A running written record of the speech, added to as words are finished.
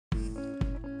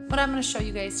What I'm going to show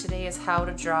you guys today is how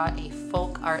to draw a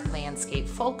folk art landscape.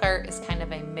 Folk art is kind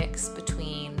of a mix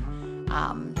between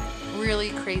really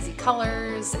crazy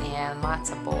colors and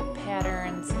lots of bold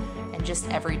patterns and just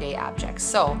everyday objects.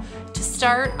 So to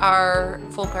start our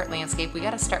folk art landscape, we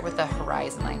got to start with the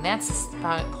horizon line. That's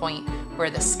the point where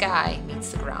the sky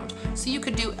meets the ground. So you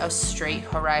could do a straight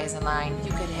horizon line,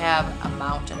 you could have a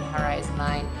mountain horizon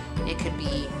line, it could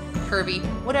be curvy,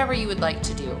 whatever you would like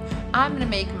to do. I'm going to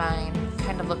make mine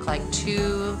kind of look like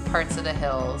two parts of the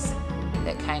hills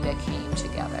that kind of came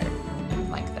together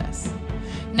like this.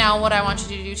 Now what I want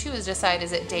you to do too is decide,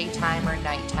 is it daytime or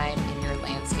nighttime in your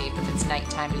landscape. If it's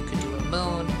nighttime, you could do a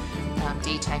moon.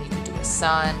 Daytime, you could do a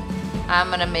sun. I'm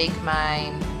going to make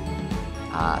mine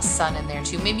sun in there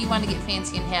too. Maybe you want to get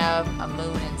fancy and have a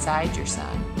moon inside your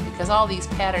sun, because all these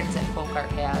patterns that folk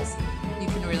art has, you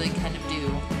can really kind of do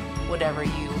whatever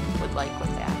you would like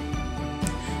with that.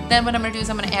 Then what I'm going to do is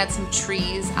I'm going to add some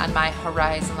trees on my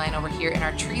horizon line over here, and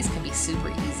our trees can be super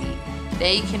easy.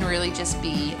 They can really just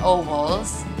be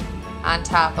ovals on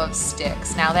top of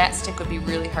sticks. Now that stick would be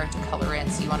really hard to color in,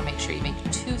 so you want to make sure you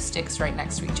make two sticks right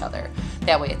next to each other.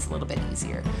 That way it's a little bit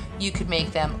easier. You could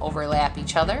make them overlap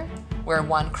each other, where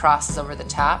one crosses over the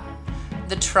top.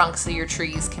 The trunks of your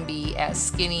trees can be as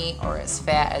skinny or as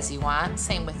fat as you want.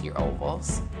 Same with your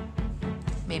ovals.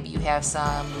 Maybe you have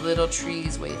some little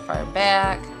trees way far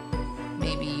back.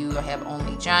 Maybe you have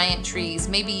only giant trees.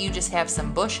 Maybe you just have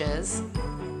some bushes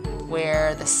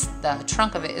where the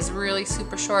trunk of it is really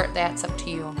super short. That's up to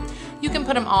you. You can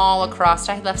put them all across.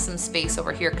 I left some space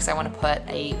over here because I want to put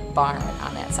a barn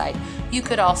on that side. You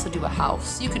could also do a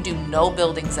house. You could do no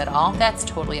buildings at all. That's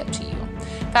totally up to you.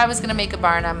 If I was going to make a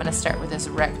barn, I'm going to start with this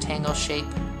rectangle shape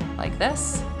like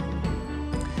this.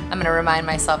 I'm going to remind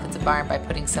myself it's a barn by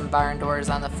putting some barn doors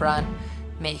on the front,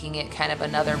 making it kind of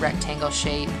another rectangle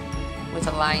shape with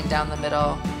a line down the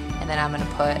middle, and then I'm going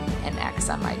to put an X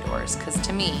on my doors, because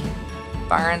to me,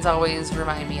 barns always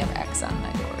remind me of X on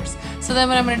my doors. So then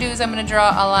what I'm going to do is I'm going to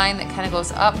draw a line that kind of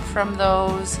goes up from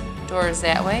those doors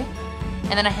that way,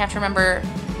 and then I have to remember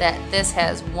that this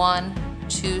has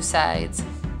two sides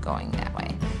going that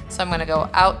way. So I'm going to go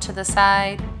out to the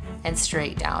side and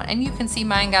straight down. And you can see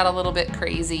mine got a little bit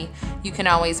crazy. You can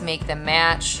always make them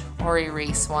match or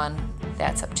erase one.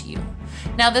 That's up to you.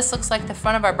 Now this looks like the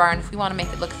front of our barn. If we want to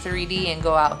make it look 3D and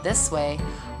go out this way,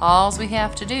 all we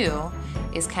have to do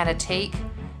is kind of take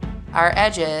our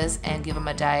edges and give them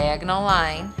a diagonal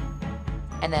line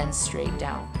and then straight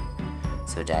down.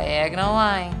 So diagonal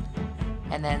line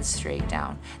and then straight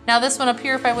down. Now this one up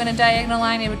here, if I went a diagonal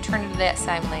line, it would turn into that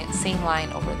same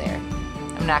line over there.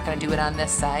 I'm not going to do it on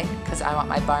this side because I want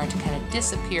my barn to kind of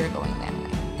disappear going that way.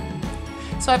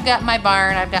 So I've got my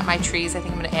barn, I've got my trees. I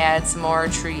think I'm going to add some more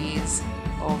trees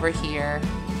over here.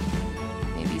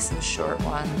 Maybe some short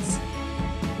ones.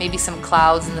 Maybe some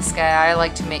clouds in the sky. I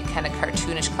like to make kind of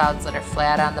cartoonish clouds that are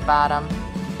flat on the bottom.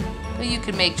 But you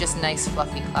could make just nice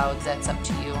fluffy clouds. That's up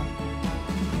to you. I'm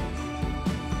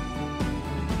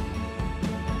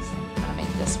going to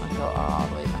make this one go all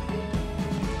the way behind.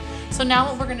 So now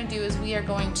what we're going to do is we are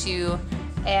going to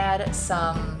add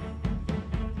some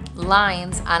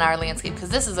lines on our landscape, because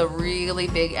this is a really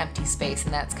big empty space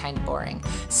and that's kind of boring.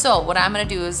 So what I'm going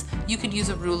to do is, you could use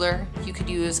a ruler, you could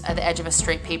use the edge of a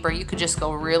straight paper, you could just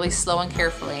go really slow and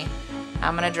carefully.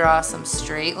 I'm going to draw some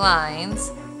straight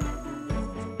lines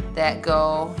that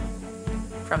go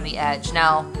from the edge.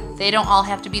 Now they don't all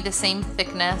have to be the same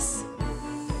thickness.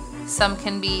 Some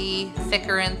can be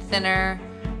thicker and thinner,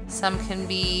 some can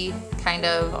be kind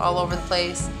of all over the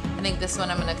place. I think this one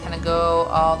I'm going to kind of go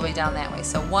all the way down that way.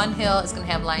 So one hill is going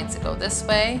to have lines that go this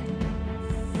way,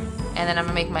 and then I'm going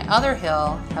to make my other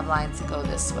hill have lines that go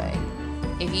this way.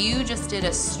 If you just did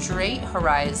a straight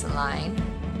horizon line,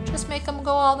 just make them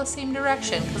go all the same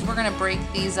direction, because we're going to break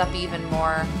these up even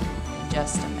more in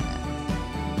just a minute.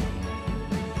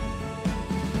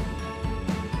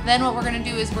 Then what we're going to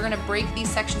do is we're going to break these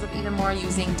sections up even more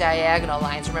using diagonal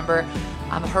lines. Remember,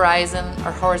 horizon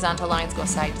or horizontal lines go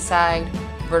side to side,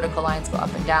 vertical lines go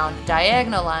up and down.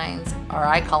 Diagonal lines, or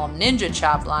I call them ninja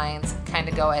chop lines, kind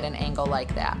of go at an angle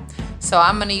like that. So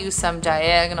I'm going to use some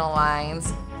diagonal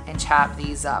lines and chop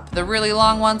these up. The really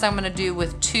long ones I'm going to do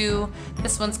with two.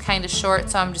 This one's kind of short,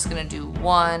 so I'm just going to do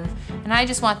one. And I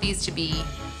just want these to be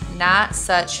not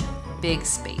such big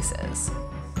spaces.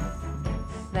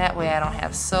 That way I don't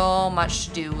have so much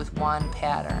to do with one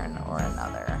pattern or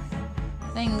another.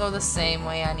 They can go the same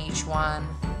way on each one.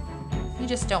 You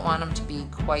just don't want them to be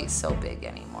quite so big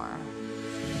anymore.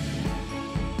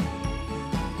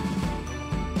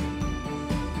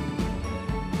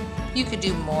 You could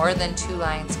do more than 2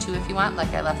 lines too if you want.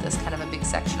 Like I left this kind of a big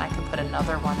section, I could put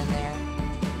another one in there.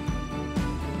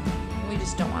 We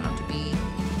just don't want them to be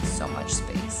so much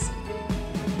space.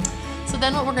 So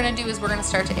then what we're gonna do is we're gonna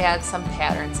start to add some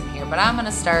patterns in here, but I'm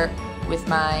gonna start with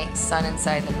my sun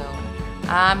inside the moon.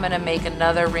 I'm gonna make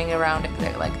another ring around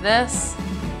it like this.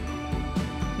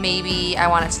 Maybe I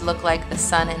want it to look like the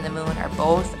sun and the moon are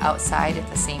both outside at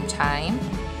the same time.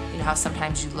 You know how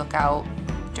sometimes you look out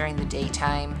during the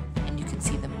daytime and you can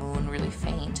see the moon really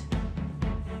faint.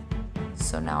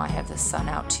 So now I have the sun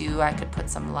out too. I could put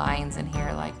some lines in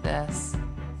here like this.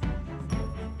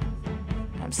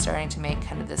 I'm starting to make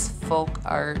kind of this folk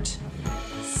art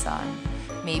sun.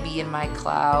 Maybe in my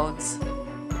clouds,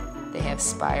 they have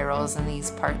spirals in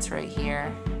these parts right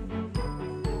here,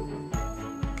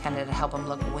 kind of to help them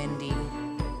look windy.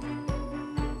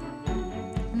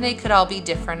 And they could all be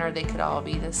different or they could all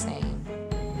be the same.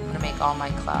 I'm gonna make all my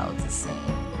clouds the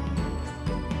same.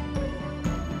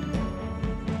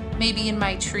 Maybe in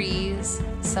my trees,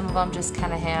 some of them just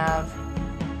kind of have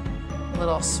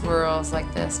little swirls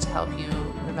like this to help you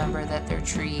remember that they're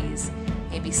trees.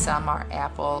 Maybe some are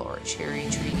apple or cherry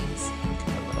trees. You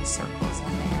can put little circles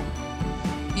in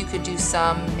there. You could do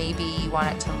some, maybe you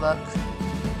want it to look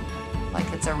like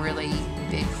it's a really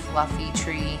big fluffy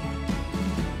tree.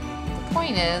 The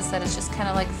point is that it's just kind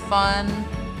of like fun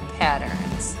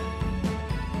patterns.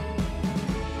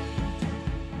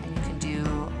 And you can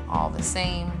do all the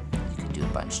same. You can do a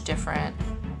bunch different.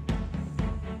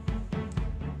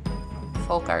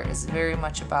 Folk art is very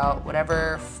much about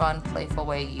whatever fun, playful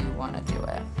way you want to do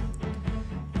it.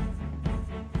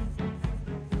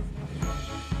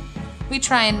 We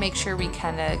try and make sure we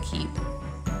kind of keep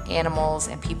animals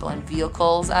and people and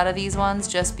vehicles out of these ones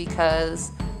just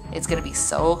because it's going to be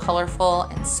so colorful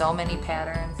and so many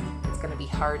patterns. It's going to be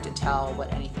hard to tell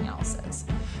what anything else is.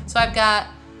 So I've got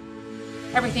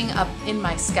everything up in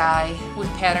my sky with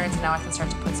patterns, and now I can start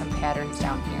to put some patterns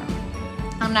down here.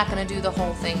 I'm not going to do the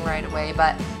whole thing right away,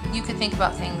 but you could think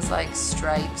about things like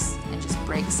stripes and just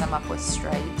break some up with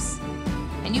stripes.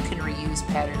 And you can reuse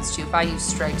patterns too. If I use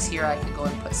stripes here, I could go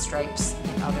and put stripes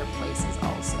in other places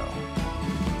also.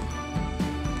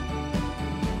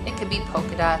 It could be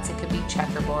polka dots, it could be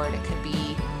checkerboard, it could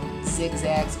be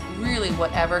zigzags, really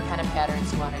whatever kind of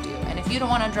patterns you want to do. And if you don't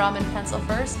want to draw them in pencil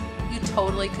first, you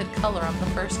totally could color them the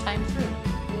first time through.